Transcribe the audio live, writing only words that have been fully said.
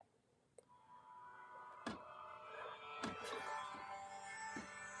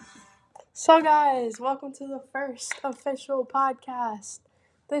So, guys, welcome to the first official podcast.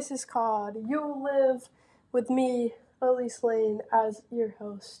 This is called You'll Live with me, Elise Lane, as your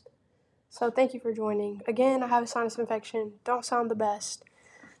host. So, thank you for joining. Again, I have a sinus infection. Don't sound the best.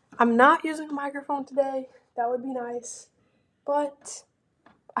 I'm not using a microphone today. That would be nice. But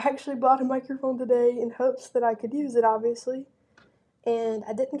I actually bought a microphone today in hopes that I could use it, obviously. And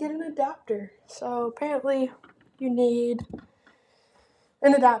I didn't get an adapter. So, apparently, you need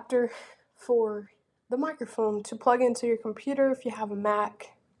an adapter for the microphone to plug into your computer if you have a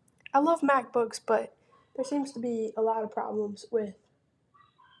Mac. I love MacBooks, but there seems to be a lot of problems with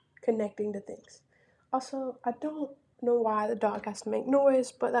connecting to things. Also, I don't know why the dog has to make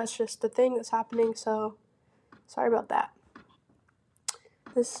noise, but that's just the thing that's happening, so sorry about that.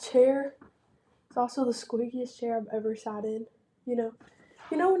 This chair is also the squeakiest chair I've ever sat in. You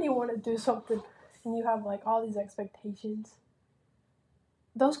know when you want to do something and you have like all these expectations?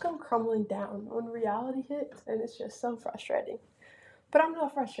 Those come crumbling down when reality hits, and it's just so frustrating. But I'm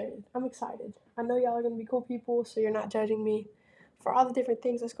not frustrated. I'm excited. I know y'all are going to be cool people, so you're not judging me for all the different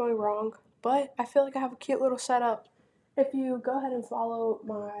things that's going wrong. But I feel like I have a cute little setup. If you go ahead and follow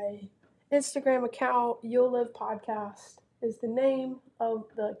my Instagram account, You'll Live Podcast is the name of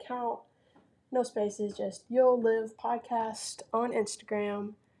the account. No spaces, just You'll Live Podcast on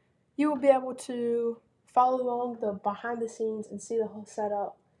Instagram. You will be able to follow along the behind the scenes and see the whole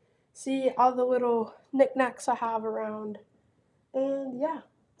setup. See all the little knickknacks I have around. And yeah,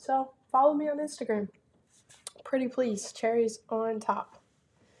 so follow me on Instagram. Pretty please, cherries on top.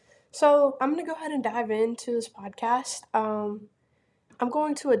 So I'm going to go ahead and dive into this podcast. I'm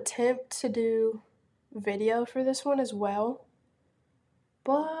going to attempt to do video for this one as well.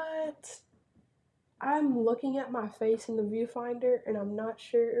 But I'm looking at my face in the viewfinder and I'm not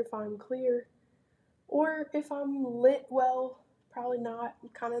sure if I'm clear or if I'm lit well. Probably not. I'm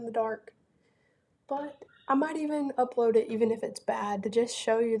kind of in the dark. But I might even upload it even if it's bad to just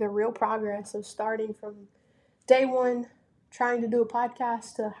show you the real progress of starting from day one trying to do a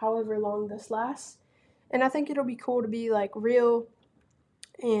podcast to however long this lasts. And I think it'll be cool to be like real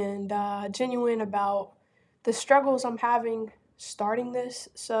and genuine about the struggles I'm having starting this.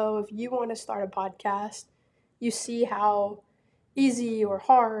 So if you want to start a podcast, you see how easy or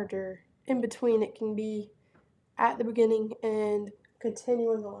hard or in between it can be at the beginning and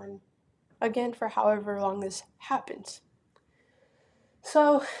continuing on again for however long this happens.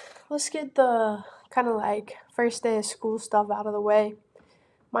 So let's get the kind of like first day of school stuff out of the way.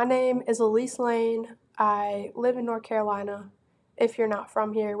 My name is Elise Lane. I live in North Carolina. If you're not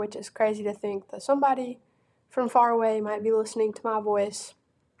from here, which is crazy to think that somebody from far away might be listening to my voice.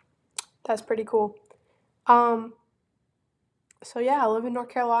 That's pretty cool. Um, so yeah, I live in North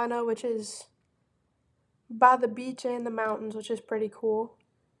Carolina, which is by the beach and the mountains, which is pretty cool.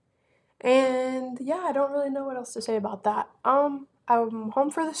 And yeah, I don't really know what else to say about that. I'm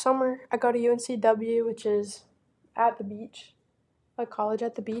home for the summer. I go to UNCW, which is at the beach, a college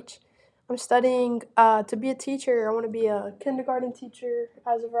at the beach. I'm studying to be a teacher. I want to be a kindergarten teacher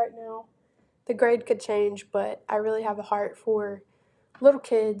as of right now. The grade could change, but I really have a heart for little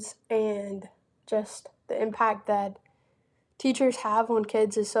kids and just the impact that teachers have on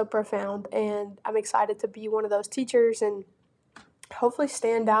kids is so profound. And I'm excited to be one of those teachers and hopefully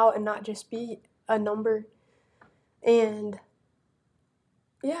stand out and not just be a number. And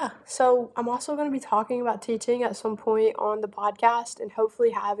yeah, so I'm also going to be talking about teaching at some point on the podcast and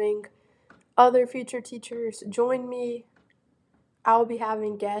hopefully having other future teachers join me. I'll be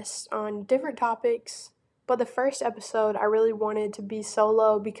having guests on different topics, but the first episode I really wanted to be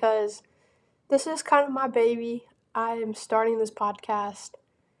solo because this is kind of my baby. I am starting this podcast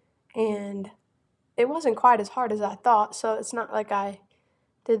and it wasn't quite as hard as I thought, so it's not like I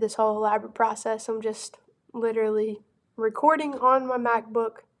did this whole elaborate process. I'm just literally recording on my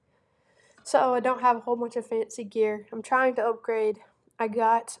MacBook. So I don't have a whole bunch of fancy gear. I'm trying to upgrade. I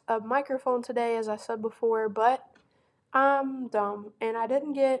got a microphone today, as I said before, but I'm dumb and I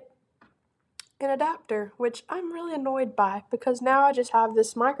didn't get an adapter, which I'm really annoyed by because now I just have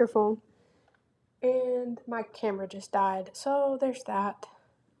this microphone and my camera just died. So there's that.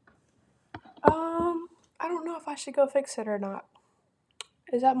 I don't know if I should go fix it or not.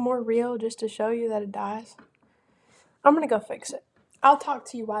 Is that more real just to show you that it dies? I'm gonna go fix it. I'll talk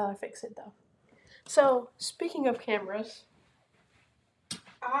to you while I fix it though. So, speaking of cameras,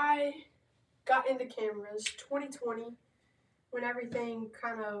 I got into cameras 2020 when everything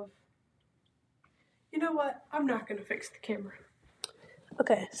kind of. You know what? I'm not gonna fix the camera.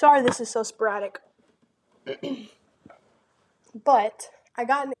 Okay, sorry this is so sporadic. But I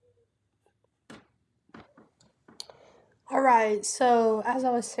got All right, so as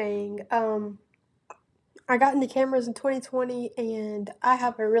I was saying, I got into cameras in 2020 and I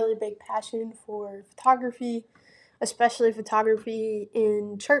have a really big passion for photography, especially photography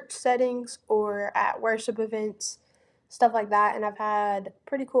in church settings or at worship events, stuff like that. And I've had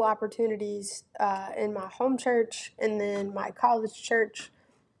pretty cool opportunities in my home church and then my college church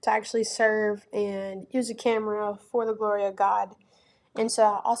to actually serve and use a camera for the glory of God. And so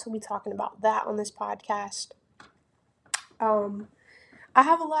I'll also be talking about that on this podcast. Um, I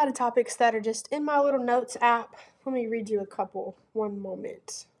have a lot of topics that are just in my little notes app. Let me read you a couple. One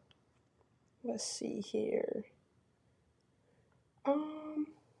moment. Let's see here. Um,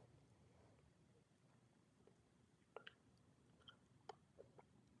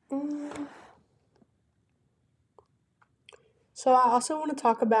 mm, so I also want to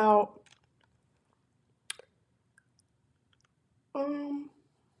talk about um,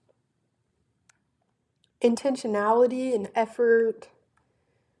 intentionality and effort.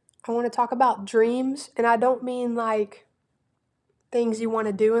 I want to talk about dreams, and I don't mean like things you want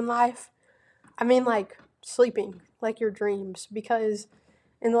to do in life. I mean like sleeping, like your dreams, because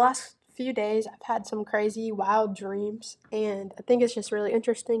in the last few days I've had some crazy, wild dreams, and I think it's just really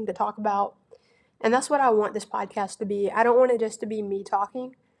interesting to talk about. And that's what I want this podcast to be. I don't want it just to be me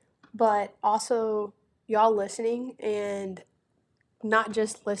talking, but also y'all listening and not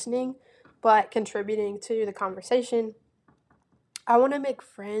just listening, but contributing to the conversation. I want to make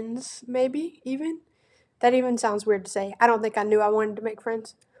friends, maybe even. That even sounds weird to say. I don't think I knew I wanted to make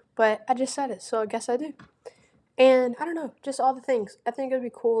friends, but I just said it, so I guess I do. And I don't know, just all the things. I think it would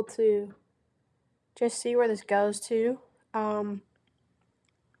be cool to just see where this goes to. Um,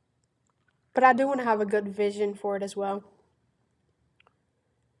 but I do want to have a good vision for it as well.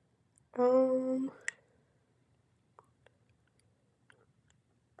 Um,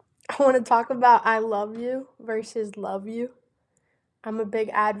 I want to talk about I love you versus love you. I'm a big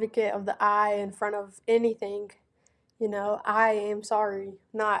advocate of the I in front of anything. You know, I am sorry,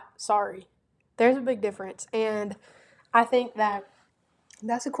 not sorry. There's a big difference. And I think that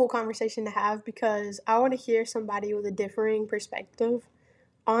that's a cool conversation to have because I want to hear somebody with a differing perspective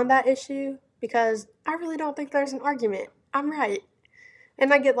on that issue because I really don't think there's an argument. I'm right.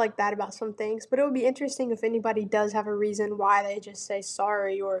 And I get like that about some things, but it would be interesting if anybody does have a reason why they just say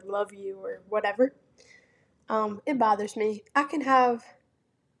sorry or love you or whatever. It bothers me. I can have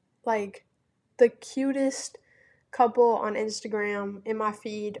like the cutest couple on Instagram in my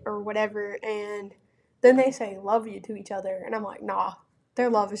feed or whatever, and then they say love you to each other, and I'm like, nah, their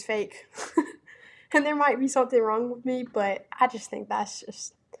love is fake. And there might be something wrong with me, but I just think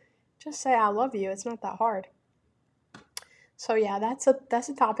that's just say I love you. It's not that hard. So yeah, that's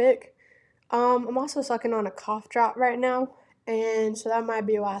a topic. I'm also sucking on a cough drop right now, and so that might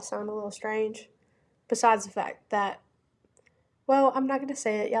be why I sound a little strange. Besides the fact that, well, I'm not gonna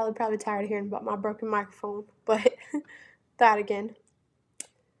say it. Y'all are probably tired of hearing about my broken microphone, but that again.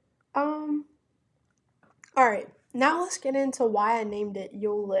 Um, all right. Now let's get into why I named it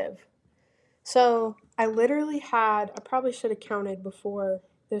You'll Live. So I literally had. I probably should have counted before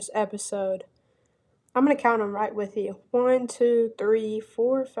this episode. I'm gonna count them right with you. 1, 2, 3,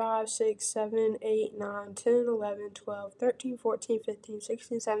 4, 5, 6, 7, 8, 9, 10, 11, 12, 13, 14, 15,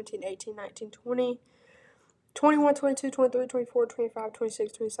 16, 17, 18, 19, 20, 21, 22, 23, 24, 25,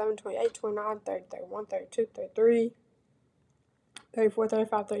 26, 27, 28, 29, 30, 31, 32, 33, 34,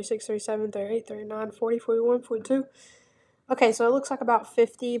 35, 36, 37, 38, 39, 40, 41, 42. Okay, so it looks like about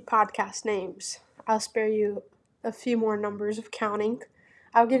 50 podcast names. I'll spare you a few more numbers of counting.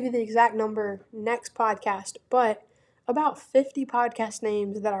 I'll give you the exact number next podcast, but about 50 podcast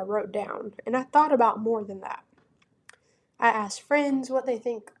names that I wrote down, and I thought about more than that. I asked friends what they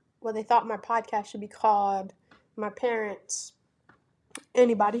thought my podcast should be called, my parents,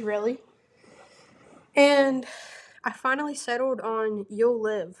 anybody really. And I finally settled on You'll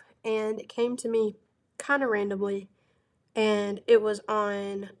Live, and it came to me kind of randomly, and it was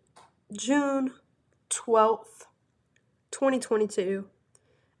on June 12th, 2022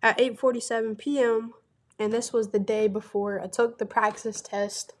 at 8:47 p.m. and this was the day before I took the praxis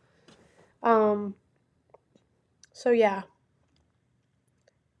test. Um so yeah.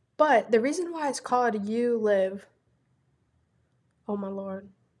 But the reason why it's called You Live, oh my lord,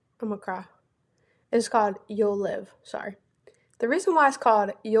 I'm gonna cry. It's called You'll Live. Sorry. The reason why it's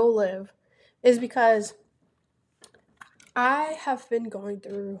called You'll Live is because I have been going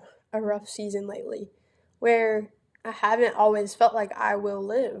through a rough season lately where I haven't always felt like I will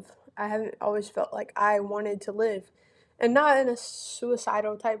live. I haven't always felt like I wanted to live. And not in a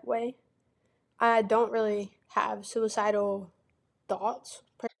suicidal type way. I don't really have suicidal thoughts.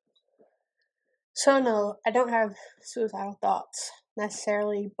 So no, I don't have suicidal thoughts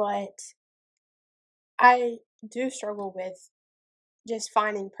necessarily, but I do struggle with just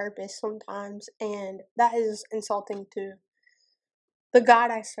finding purpose sometimes, and that is insulting to the God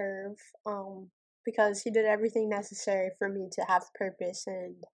I serve, because He did everything necessary for me to have purpose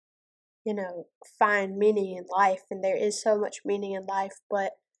and, find meaning in life. And there is so much meaning in life,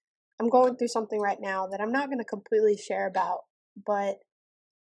 but I'm going through something right now that I'm not going to completely share about, but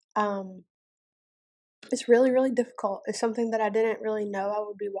um, it's really, really difficult. It's something that I didn't really know I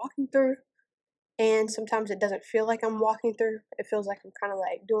would be walking through. And sometimes it doesn't feel like I'm walking through. It feels like I'm kind of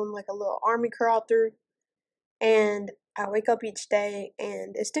like doing like a little army crawl through. And I wake up each day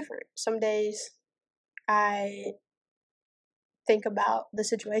and it's different. Some days I think about the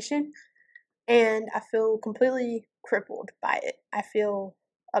situation and I feel completely crippled by it. I feel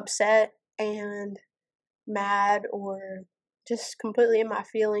upset and mad or just completely in my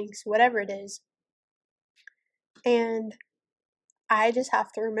feelings, whatever it is. And I just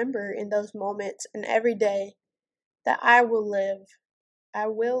have to remember in those moments and every day that I will live. I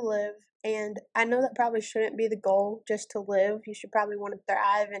will live. And I know that probably shouldn't be the goal just to live. You should probably want to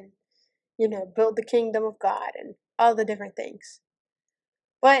thrive and, build the kingdom of God and all the different things.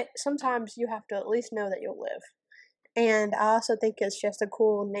 But sometimes you have to at least know that you'll live. And I also think it's just a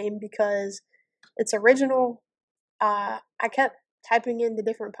cool name because it's original. I kept typing in the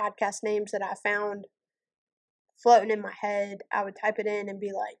different podcast names that I found floating in my head. I would type it in and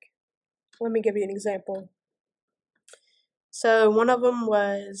be like, let me give you an example. So one of them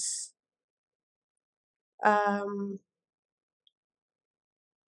was, um,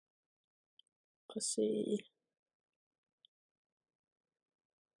 let's see,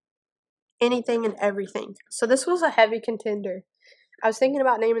 anything and everything. So this was a heavy contender. I was thinking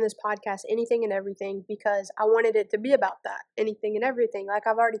about naming this podcast Anything and Everything because I wanted it to be about that. Anything and everything. Like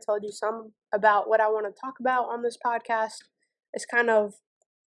I've already told you some about what I want to talk about on this podcast. It's kind of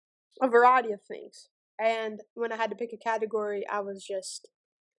a variety of things. And when I had to pick a category, I was just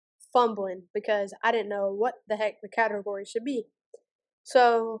fumbling because I didn't know what the heck the category should be.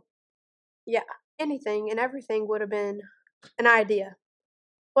 So, yeah, anything and everything would have been an idea.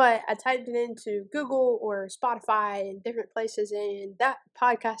 But I typed it into Google or Spotify and different places, and that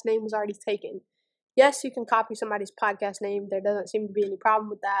podcast name was already taken. Yes, you can copy somebody's podcast name. There doesn't seem to be any problem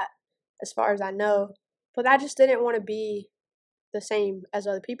with that, as far as I know. But I just didn't want to be the same as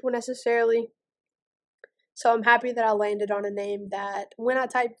other people necessarily. So I'm happy that I landed on a name that when I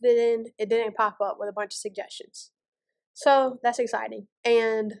typed it in, it didn't pop up with a bunch of suggestions. So that's exciting.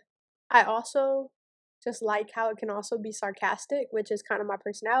 And I also just like how it can also be sarcastic, which is kind of my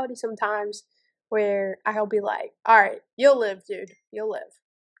personality sometimes, where I'll be like, all right, you'll live, dude. You'll live.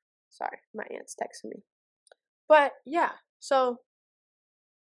 Sorry, my aunt's texting me. But yeah, so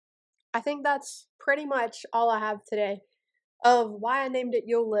I think that's pretty much all I have today of why I named it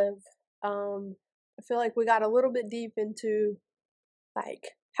You'll Live. I feel like we got a little bit deep into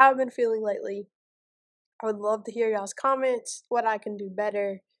like how I've been feeling lately. I would love to hear y'all's comments, what I can do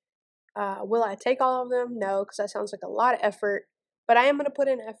better. Will I take all of them? No, because that sounds like a lot of effort. But I am going to put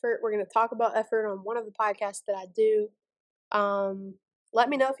in effort. We're going to talk about effort on one of the podcasts that I do. Let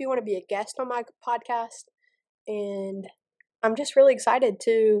me know if you want to be a guest on my podcast. And I'm just really excited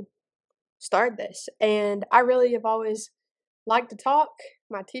to start this. And I really have always liked to talk.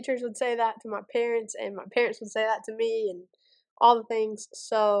 My teachers would say that to my parents, and my parents would say that to me, and all the things.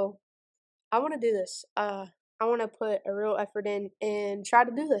 So I want to do this. I want to put a real effort in and try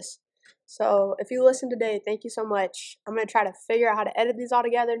to do this. So if you listen today, thank you so much. I'm gonna try to figure out how to edit these all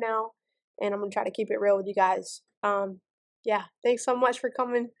together now, and I'm gonna try to keep it real with you guys. Yeah, thanks so much for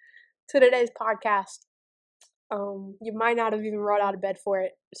coming to today's podcast. You might not have even rolled out of bed for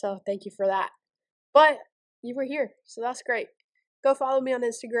it, so thank you for that. But you were here, so that's great. Go follow me on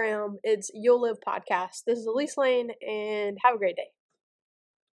Instagram. It's You'll Live Podcast. This is Elise Lane, and have a great day.